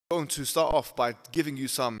going to start off by giving you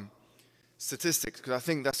some statistics, because I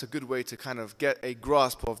think that's a good way to kind of get a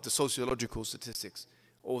grasp of the sociological statistics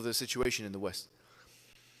or the situation in the West.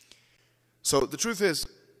 So the truth is,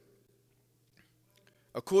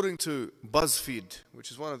 according to BuzzFeed,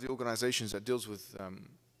 which is one of the organizations that deals with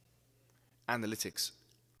analytics,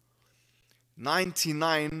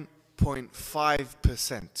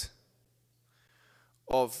 99.5%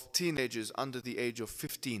 of teenagers under the age of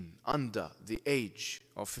 15,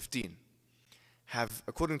 have,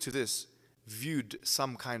 according to this, viewed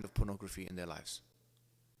some kind of pornography in their lives.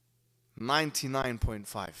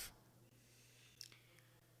 99.5.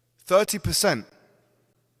 30%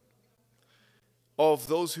 of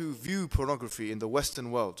those who view pornography in the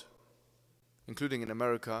Western world, including in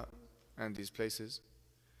America and these places,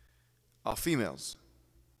 are females.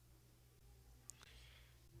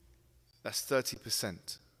 That's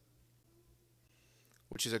 30%,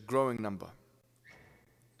 which is a growing number.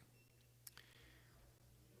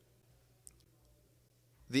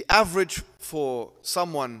 The average for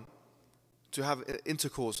someone to have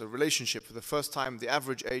intercourse, a relationship for the first time, the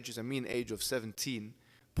average age is a mean age of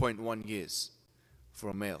 17.1 years for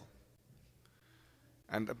a male,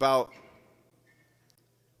 and about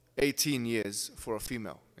 18 years for a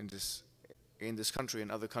female in this country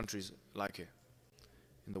and other countries like it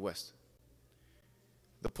in the West.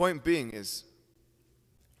 The point being is,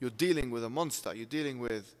 you're dealing with a monster, you're dealing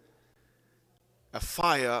with a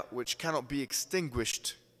fire which cannot be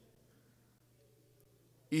extinguished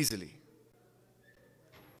easily.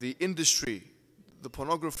 The industry, the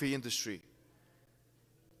pornography industry,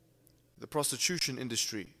 the prostitution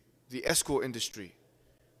industry, the escort industry,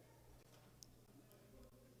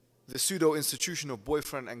 the pseudo-institution of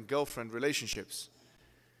boyfriend and girlfriend relationships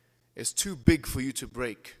is too big for you to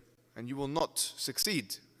break. And you will not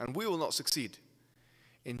succeed, and we will not succeed,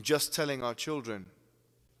 in just telling our children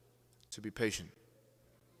to be patient.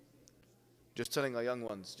 Just telling our young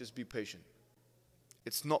ones, just be patient.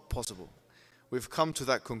 It's not possible. We've come to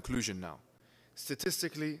that conclusion now.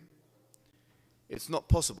 Statistically, it's not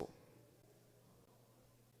possible.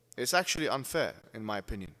 It's actually unfair, in my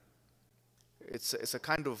opinion. It's a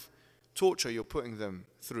kind of torture you're putting them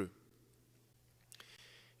through.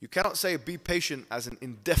 You cannot say be patient as an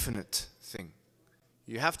indefinite thing.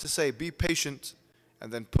 You have to say be patient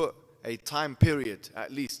and then put a time period,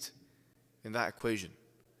 at least, in that equation.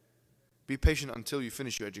 Be patient until you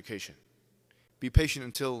finish your education. Be patient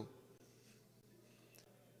until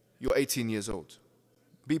you're 18 years old.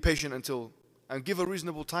 Be patient until, and give a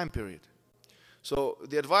reasonable time period. So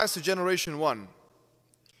the advice to Generation 1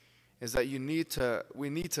 is that we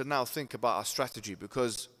need to now think about our strategy,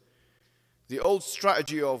 because the old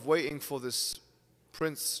strategy of waiting for this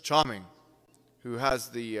Prince Charming, who has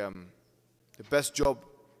the best job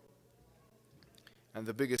and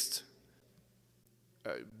the biggest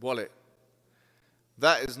wallet,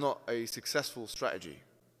 that is not a successful strategy.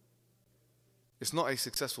 It's not a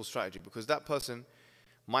successful strategy, because that person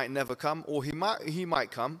might never come, or he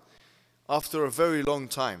might come after a very long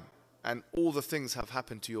time, and all the things have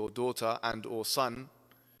happened to your daughter and or son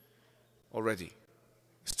already.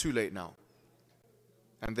 It's too late now.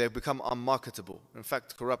 And they've become unmarketable, in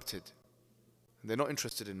fact corrupted. And they're not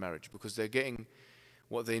interested in marriage because they're getting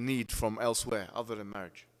what they need from elsewhere other than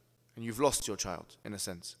marriage. And you've lost your child, in a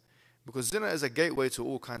sense. Because zina is a gateway to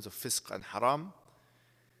all kinds of fisq and haram.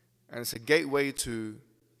 And it's a gateway to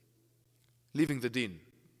leaving the deen,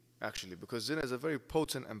 actually. Because zina is a very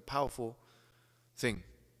potent and powerful thing.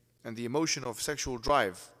 And the emotion of sexual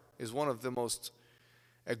drive is one of the most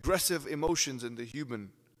aggressive emotions in the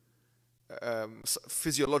human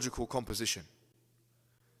physiological composition.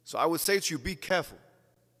 So I would say to you, be careful.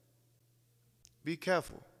 Be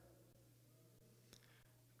careful.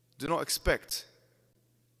 Do not expect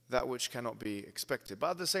that which cannot be expected.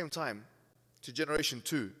 But at the same time, to Generation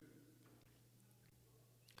 2,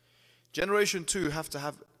 Generation 2 have to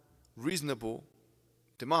have reasonable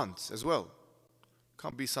demands as well.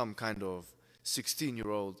 Can't be some kind of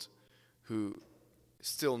 16-year-old who is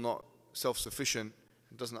still not self-sufficient,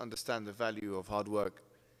 doesn't understand the value of hard work,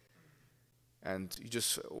 and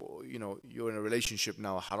you're in a relationship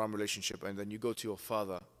now, a haram relationship, and then you go to your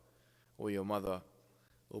father or your mother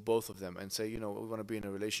or both of them and say, we want to be in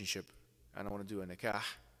a relationship and I want to do a nikah.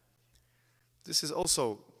 This is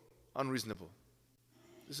also unreasonable.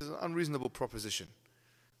 This is an unreasonable proposition,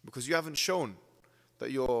 because you haven't shown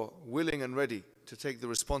that you're willing and ready to take the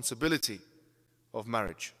responsibility of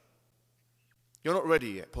marriage. You're not ready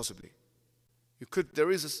yet, possibly.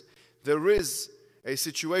 There is a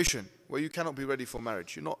situation where you cannot be ready for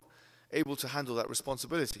marriage. You're not able to handle that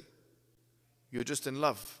responsibility. You're just in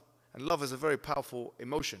love And love is a very powerful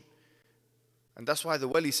emotion. And that's why the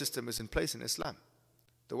wali system is in place in Islam.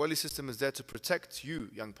 The wali system is there to protect you,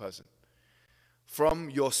 young person, from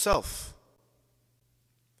yourself.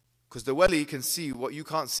 Because the wali can see what you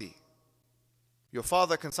can't see. Your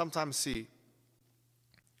father can sometimes see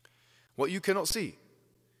what you cannot see.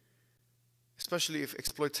 Especially if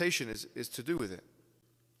exploitation is to do with it.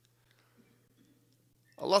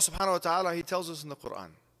 Allah subhanahu wa ta'ala, He tells us in the Quran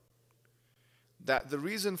that the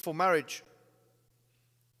reason for marriage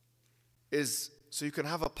is so you can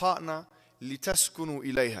have a partner لِتَسْكُنُوا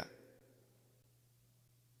إِلَيْهَا.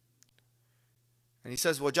 And He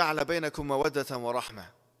says وَجَعْلَ بَيْنَكُمْ مَوَدَّةً وَرَحْمَةً.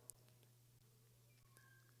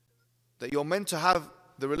 That you're meant to have,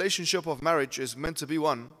 the relationship of marriage is meant to be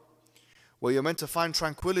one where you're meant to find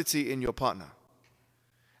tranquility in your partner.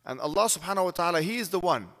 And Allah subhanahu wa ta'ala, He is the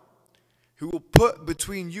one who will put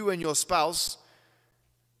between you and your spouse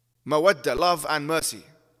mawadda, love and mercy,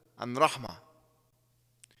 and rahmah.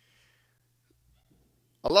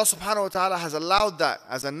 Allah subhanahu wa ta'ala has allowed that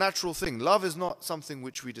as a natural thing. Love is not something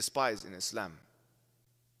which we despise in Islam.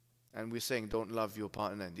 And we're saying don't love your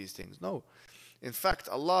partner and these things. No. In fact,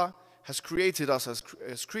 Allah has created us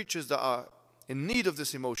as creatures that are in need of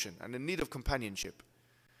this emotion and in need of companionship.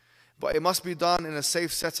 But it must be done in a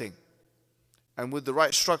safe setting and with the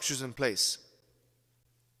right structures in place.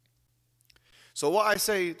 So what I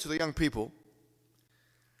say to the young people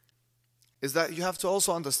is that you have to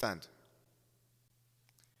also understand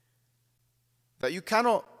that you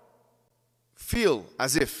cannot feel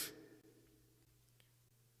as if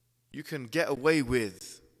you can get away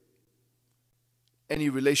with any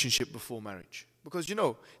relationship before marriage. Because you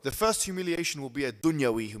know, the first humiliation will be a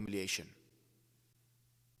dunyawi humiliation.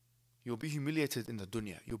 You'll be humiliated in the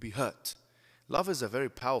dunya. You'll be hurt. Love is a very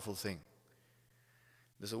powerful thing.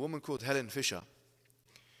 There's a woman called Helen Fisher.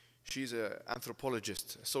 She's an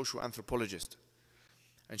anthropologist, a social anthropologist.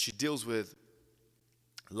 And she deals with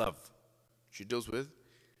love. She deals with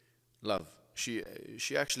love. She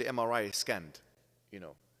actually MRI scanned, you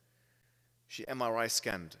know. She MRI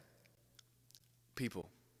scanned people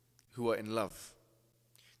who are in love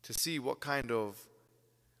to see what kind of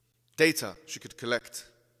data she could collect.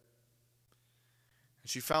 And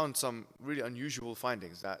she found some really unusual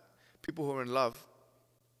findings, that people who are in love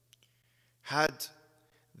had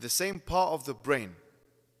the same part of the brain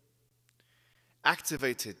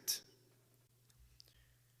activated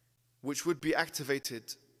which would be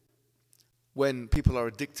activated when people are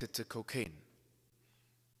addicted to cocaine.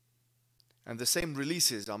 And the same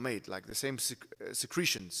releases are made, like the same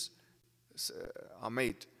secretions are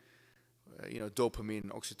made. Dopamine,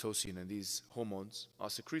 oxytocin, and these hormones are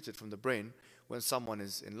secreted from the brain when someone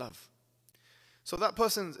is in love. So that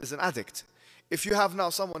person is an addict. If you have now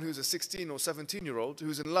someone who's a 16 or 17-year-old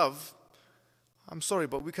who's in love, I'm sorry,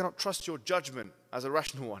 but we cannot trust your judgment as a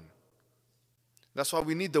rational one. That's why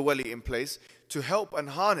we need the wali in place to help and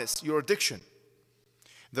harness your addiction.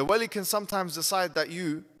 The wali can sometimes decide that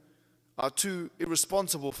you are too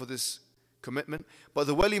irresponsible for this commitment, but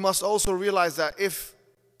the wali must also realize that if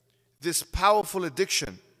this powerful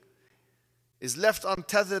addiction is left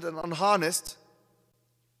untethered and unharnessed,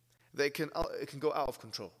 it can go out of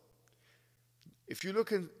control. If you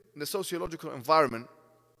look in the sociological environment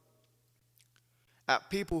at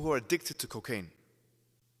people who are addicted to cocaine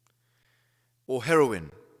or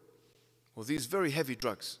heroin or these very heavy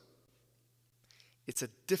drugs, it's a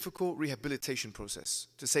difficult rehabilitation process,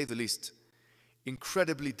 to say the least.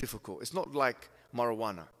 Incredibly difficult. It's not like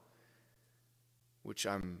marijuana, which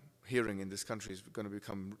I'm hearing in this country is going to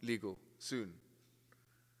become legal soon.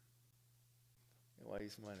 Why are you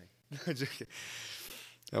smiling? I'm joking.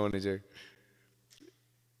 I want to joke.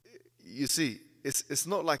 You see, it's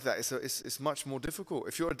not like that. It's much more difficult.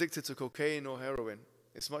 If you're addicted to cocaine or heroin,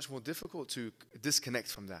 it's much more difficult to disconnect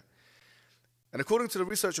from that. And according to the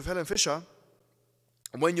research of Helen Fisher,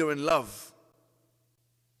 when you're in love,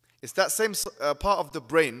 it's that same part of the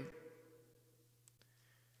brain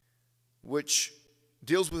which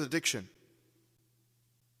deals with addiction.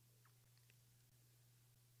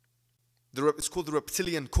 It's called the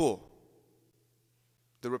reptilian core.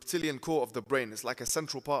 The reptilian core of the brain is like a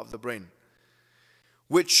central part of the brain,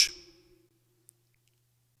 which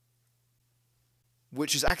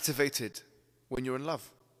is activated when you're in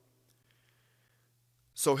love.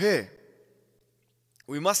 So here,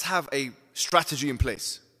 we must have a strategy in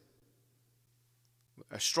place,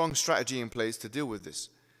 a strong strategy in place to deal with this.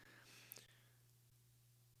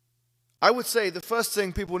 I would say the first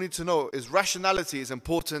thing people need to know is rationality is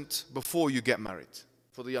important before you get married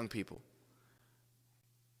for the young people.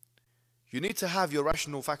 You need to have your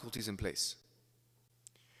rational faculties in place.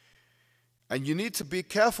 And you need to be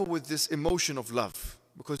careful with this emotion of love.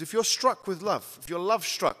 Because if you're struck with love, if you're love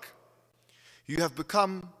struck, you have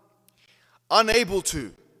become unable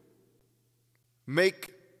to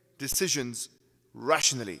make decisions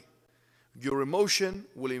rationally. Your emotion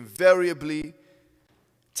will invariably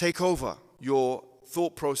take over your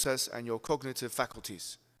thought process and your cognitive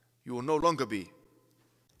faculties. You will no longer be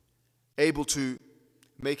able to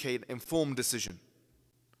make an informed decision.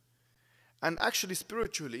 And actually,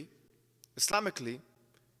 spiritually, Islamically,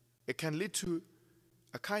 it can lead to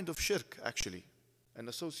a kind of shirk, actually, an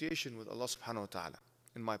association with Allah subhanahu wa ta'ala,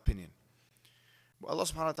 in my opinion. Allah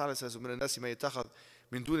subhanahu wa ta'ala says, وَمِنَ النَّاسِ مَن يَتَّخِذُ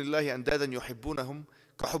مِن دُونِ اللَّهِ أَنْدَادًا يُحِبُّونَهُمْ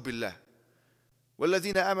كَحُبِّ اللَّهِ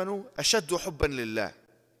وَالَّذِينَ آمَنُوا أَشَدُّ حُبًّا لِلَّهِ.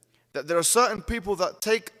 That there are certain people that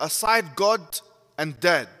take aside God and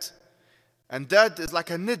dad. And dad is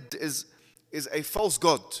like a nid, is a false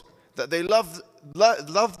god. That they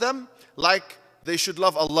love them like they should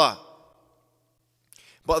love Allah.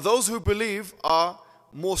 But those who believe are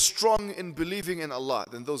more strong in believing in Allah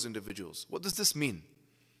than those individuals. What does this mean?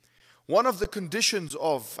 One of the conditions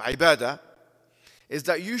of ibadah is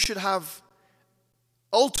that you should have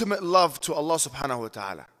ultimate love to Allah subhanahu wa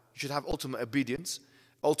ta'ala. You should have ultimate obedience,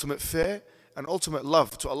 ultimate fear, and ultimate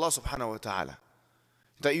love to Allah subhanahu wa ta'ala.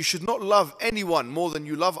 That you should not love anyone more than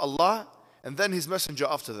you love Allah and then His Messenger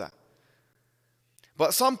after that.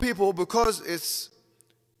 But some people, because it's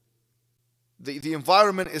the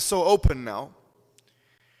environment is so open now,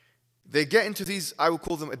 they get into these, I would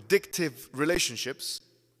call them addictive relationships.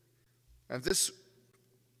 And this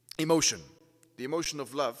emotion, the emotion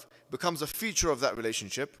of love, becomes a feature of that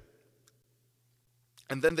relationship.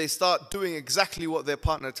 And then they start doing exactly what their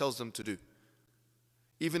partner tells them to do,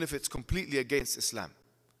 even if it's completely against Islam.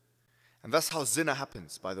 And that's how zina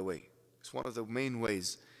happens, by the way. It's one of the main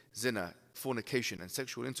ways zina, fornication, and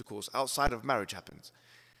sexual intercourse outside of marriage happens.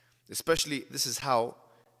 Especially, this is how,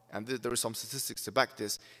 and there are some statistics to back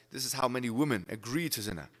this, this is how many women agree to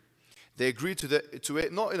zina. They agree to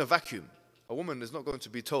it not in a vacuum. A woman is not going to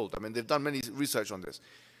be told. I mean, they've done many research on this.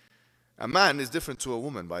 A man is different to a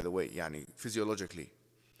woman, by the way, yani, physiologically.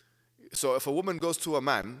 So if a woman goes to a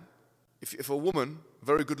man, if a woman,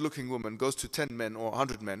 very good-looking woman, goes to 10 men or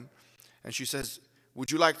 100 men, and she says, would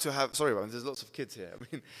you like to have, sorry, there's lots of kids here, I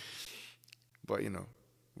mean, but you know,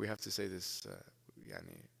 we have to say this,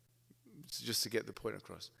 yani, just to get the point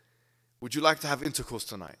across. Would you like to have intercourse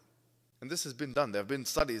tonight? And this has been done. There have been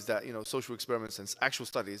studies that, you know, social experiments and actual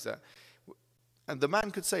studies that, and the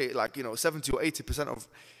man could say, like, you know, 70 or 80% of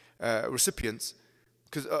recipients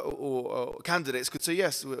or candidates could say,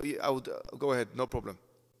 yes, I would go ahead, no problem,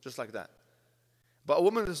 just like that. But a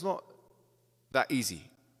woman is not that easy.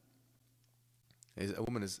 A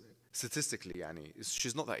woman is statistically, yani,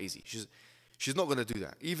 she's not that easy. She's not going to do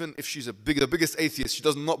that. Even if she's the biggest atheist, she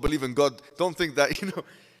does not believe in God. Don't think that, you know,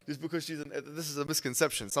 just because this is a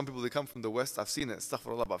misconception. Some people, they come from the West. I've seen it,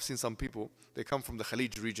 astaghfirullah, but I've seen some people, they come from the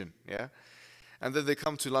Khalij region, yeah? And then they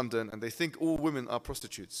come to London and they think all women are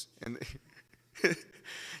prostitutes. And,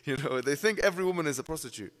 you know, they think every woman is a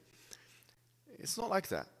prostitute. It's not like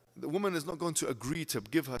that. The woman is not going to agree to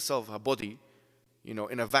give herself, her body, you know,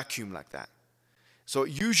 in a vacuum like that. So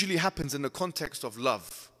it usually happens in the context of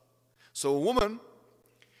love. So a woman,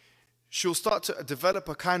 she'll start to develop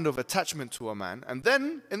a kind of attachment to a man. And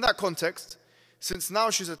then, in that context, since now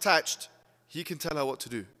she's attached, he can tell her what to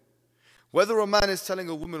do. Whether a man is telling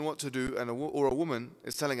a woman what to do or a woman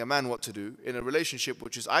is telling a man what to do in a relationship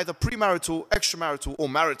which is either premarital, extramarital, or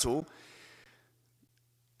marital,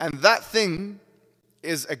 and that thing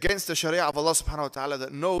is against the Sharia of Allah subhanahu wa ta'ala,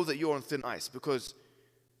 that know that you're on thin ice, because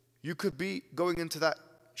you could be going into that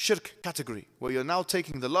shirk category where you're now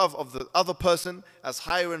taking the love of the other person as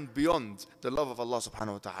higher and beyond the love of Allah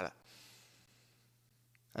subhanahu wa ta'ala.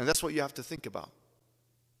 And that's what you have to think about.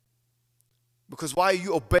 Because why are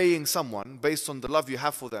you obeying someone based on the love you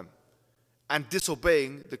have for them and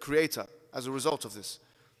disobeying the Creator as a result of this?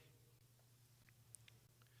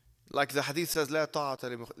 Like the hadith says, لا طاعة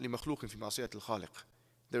لمخلوق في معصية الخالق.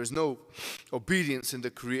 There is no obedience to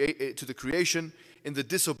the creation in the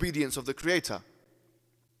disobedience of the Creator.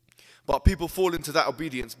 But people fall into that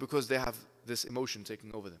obedience because they have this emotion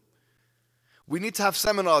taking over them. We need to have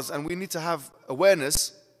seminars and we need to have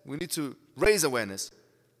awareness. We need to raise awareness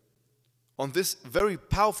on this very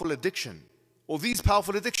powerful addiction, or these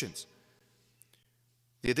powerful addictions.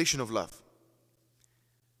 The addiction of love.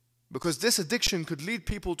 Because this addiction could lead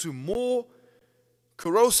people to more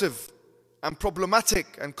corrosive and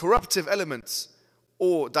problematic and corruptive elements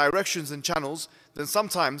or directions and channels than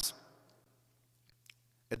sometimes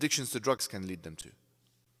addictions to drugs can lead them to.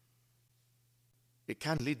 It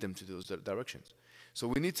can lead them to those directions. So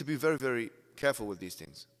we need to be very, very careful with these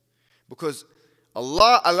things. Because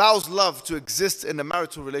Allah allows love to exist in a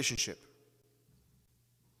marital relationship.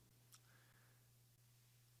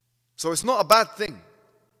 So it's not a bad thing.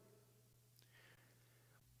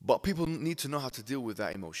 But people need to know how to deal with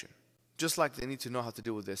that emotion. Just like they need to know how to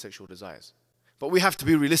deal with their sexual desires. But we have to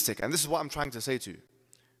be realistic. And this is what I'm trying to say to you.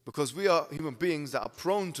 Because we are human beings that are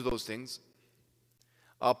prone to those things.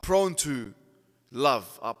 Are prone to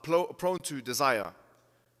love. Are prone to desire.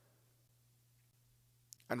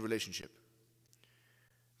 And relationship.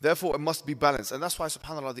 Therefore, it must be balanced. And that's why,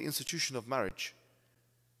 subhanAllah, the institution of marriage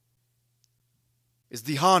is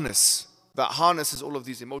the harness that harnesses all of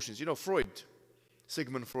these emotions. You know,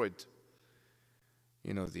 Sigmund Freud,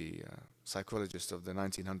 you know, the psychologist of the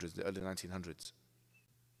 1900s, the early 1900s.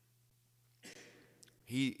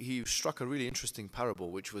 He struck a really interesting parable,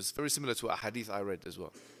 which was very similar to a hadith I read as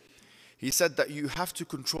well. He said that you have to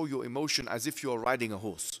control your emotion as if you're riding a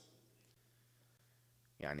horse.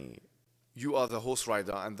 Yani, you are the horse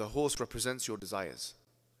rider and the horse represents your desires.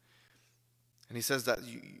 And he says that,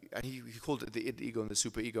 he called it the id ego and the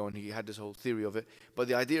super ego, and he had this whole theory of it. But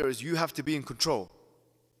the idea is you have to be in control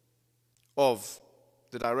of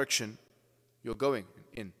the direction you're going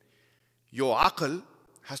in. Your aql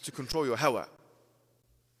has to control your hawa.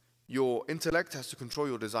 Your intellect has to control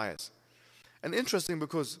your desires. And interesting,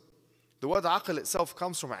 because the word aql itself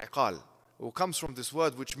comes from iqal, or comes from this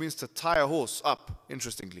word which means to tie a horse up,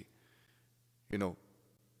 interestingly. You know,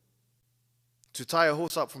 to tie a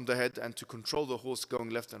horse up from the head and to control the horse going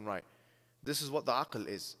left and right. This is what the aql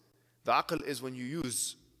is. The aql is when you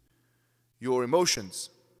use your emotions.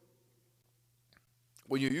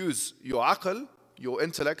 When you use your aql, your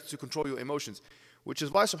intellect, to control your emotions. Which is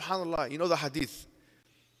why, subhanAllah, you know the hadith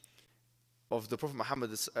of the Prophet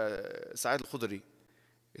Muhammad, Sa'id al-Khudri,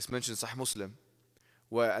 it's mentioned in Sahih Muslim,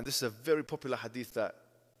 where, and this is a very popular hadith that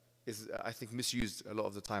is, I think, misused a lot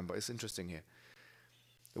of the time, but it's interesting here.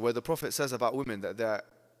 Where the Prophet says about women that they're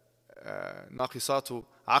naqisatu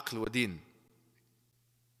aql wa deen.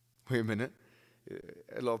 Wait a minute.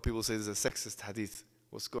 A lot of people say there's a sexist hadith.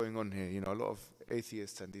 What's going on here? You know, a lot of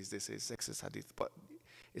atheists and these, they say sexist hadith. But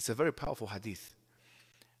it's a very powerful hadith.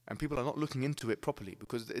 And people are not looking into it properly,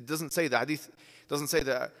 because it doesn't say, the hadith doesn't say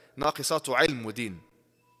that naqisatu ilm wa deen.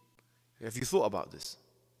 Have you thought about this?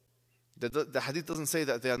 The hadith doesn't say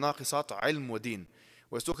that they are naqisatu ilm wa deen.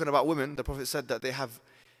 We're talking about women. The Prophet said that they have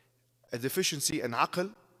a deficiency in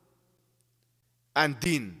aql and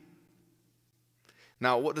deen.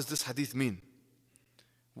 Now, what does this hadith mean?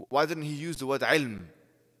 Why didn't he use the word ilm?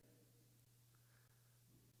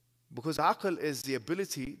 Because aql is the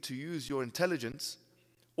ability to use your intelligence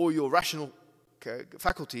or your rational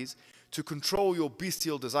faculties to control your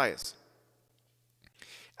bestial desires.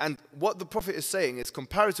 And what the Prophet is saying is,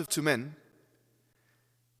 comparative to men,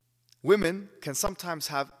 women can sometimes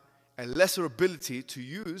have a lesser ability to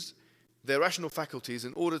use their rational faculties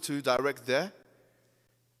in order to direct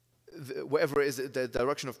whatever it is, their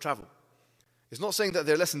direction of travel. It's not saying that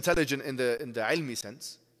they're less intelligent in the ilmi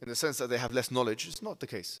sense, in the sense that they have less knowledge. It's not the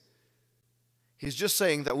case. He's just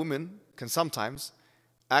saying that women can sometimes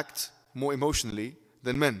act more emotionally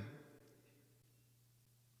than men.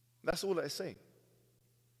 That's all that it's saying.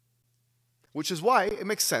 Which is why it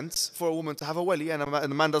makes sense for a woman to have a wali and a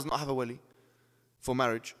man does not have a wali for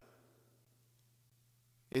marriage.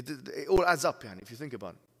 It all adds up, if you think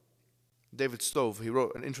about it. David Stove, he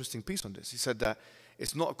wrote an interesting piece on this. He said that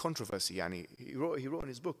it's not a controversy. He wrote in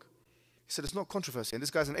his book. He said it's not controversy. And this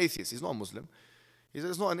guy's an atheist. He's not a Muslim. He said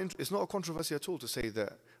it's not a controversy at all to say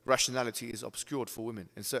that rationality is obscured for women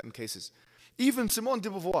in certain cases. Even Simone de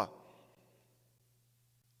Beauvoir,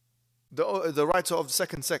 the writer of The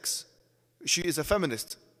Second Sex, she is a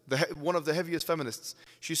feminist, one of the heaviest feminists.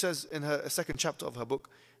 She says in her second chapter of her book,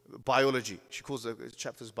 Biology, she calls the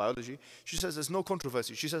chapters Biology, she says there's no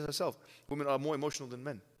controversy. She says herself, women are more emotional than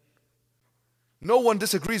men. No one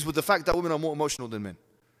disagrees with the fact that women are more emotional than men.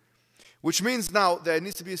 Which means now there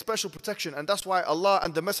needs to be a special protection, and that's why Allah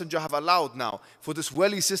and the Messenger have allowed now for this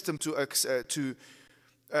wali system to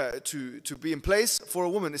be in place for a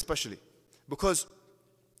woman especially. Because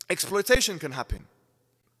exploitation can happen.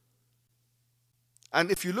 And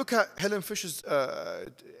if you look at Helen Fisher's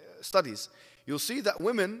studies, you'll see that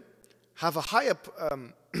women have a higher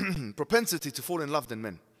propensity to fall in love than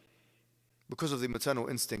men because of the maternal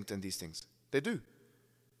instinct and these things. They do.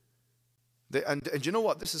 And you know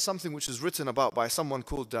what? This is something which is written about by someone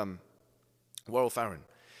called Warren Farron.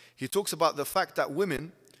 He talks about the fact that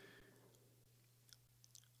women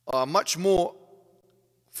are much more,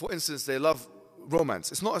 for instance, they love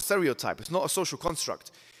romance. It's not a stereotype. It's not a social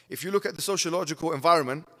construct. if you look at the sociological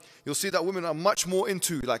environment, you'll see that women are much more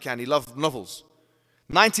into, like, love novels.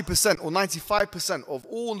 90% or 95% of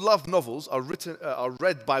all love novels are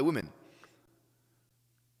read by women.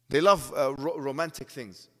 They love romantic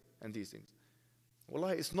things and these things.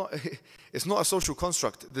 Wallahi, it's not a social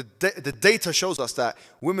construct. The data shows us that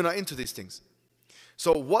women are into these things.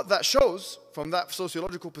 So what that shows from that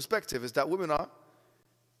sociological perspective is that women are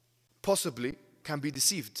possibly can be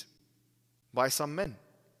deceived by some men,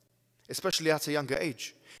 especially at a younger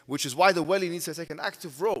age, which is why the wali needs to take an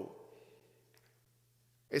active role,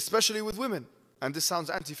 especially with women. And this sounds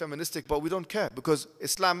anti-feministic, but we don't care, because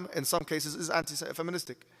Islam in some cases is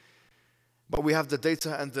anti-feministic. But we have the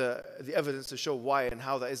data and the evidence to show why and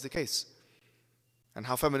how that is the case, and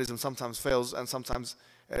how feminism sometimes fails and sometimes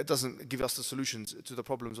it doesn't give us the solutions to the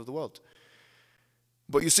problems of the world.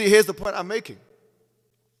 But you see, here's the point I'm making.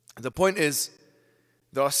 The point is,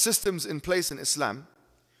 there are systems in place in Islam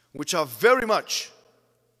which are very much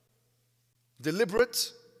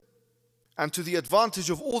deliberate and to the advantage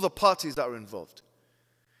of all the parties that are involved.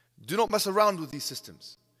 Do not mess around with these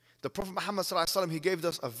systems. The Prophet Muhammad ﷺ, he gave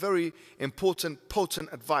us a very important, potent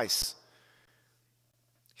advice.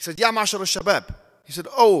 He said, Ya ma'ashar al-shabab. He said,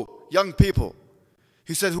 oh, young people.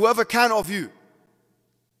 He said, whoever can of you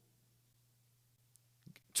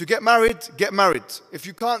to get married, get married. If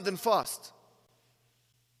you can't, then fast.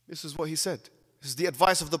 This is what he said. This is the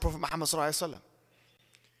advice of the Prophet Muhammad ﷺ.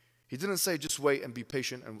 He didn't say just wait and be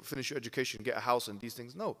patient and finish your education, get a house and these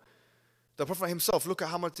things. No. The Prophet himself, look at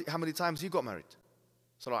how many times he got married.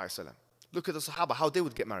 ﷺ. Look at the Sahaba, how they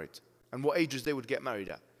would get married and what ages they would get married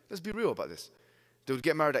at. Let's be real about this. They would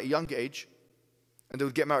get married at a young age and they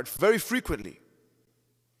would get married very frequently.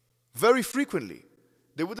 Very frequently.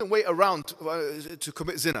 They wouldn't wait around to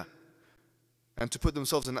commit zina and to put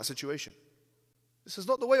themselves in that situation. This is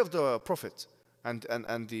not the way of the Prophet and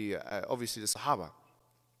the obviously the Sahaba.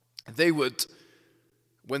 They would,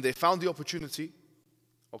 when they found the opportunity,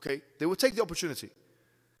 okay, they would take the opportunity.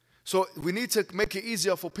 So we need to make it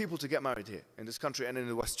easier for people to get married here in this country and in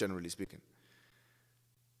the West, generally speaking.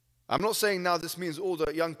 I'm not saying now this means all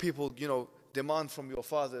the young people, demand from your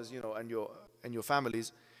fathers, and your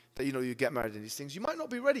families that, you get married in these things. You might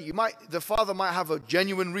not be ready. The father might have a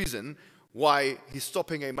genuine reason why he's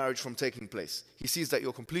stopping a marriage from taking place. He sees that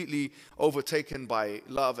you're completely overtaken by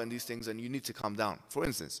love and these things and you need to calm down, for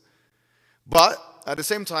instance. But at the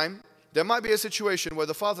same time, there might be a situation where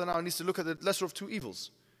the father now needs to look at the lesser of two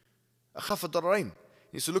evils. أخف الضررين.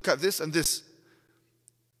 He needs to look at this and this.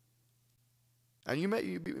 And you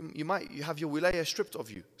might have your wilayah stripped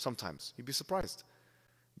of you sometimes. You'd be surprised.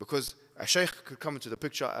 Because a shaykh could come into the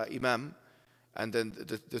picture, an imam, and then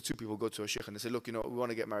the two people go to a shaykh and they say, look, we want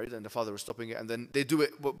to get married, and the father is stopping it, and then they do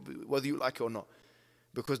it whether you like it or not.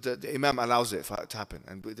 Because the imam allows it to happen.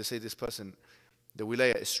 And they say this person, the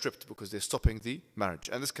wilayah is stripped because they're stopping the marriage.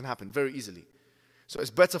 And this can happen very easily. So it's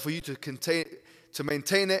better for you to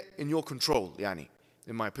maintain it in your control,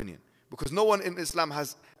 in my opinion. Because no one in Islam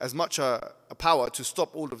has as much a power to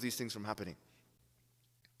stop all of these things from happening.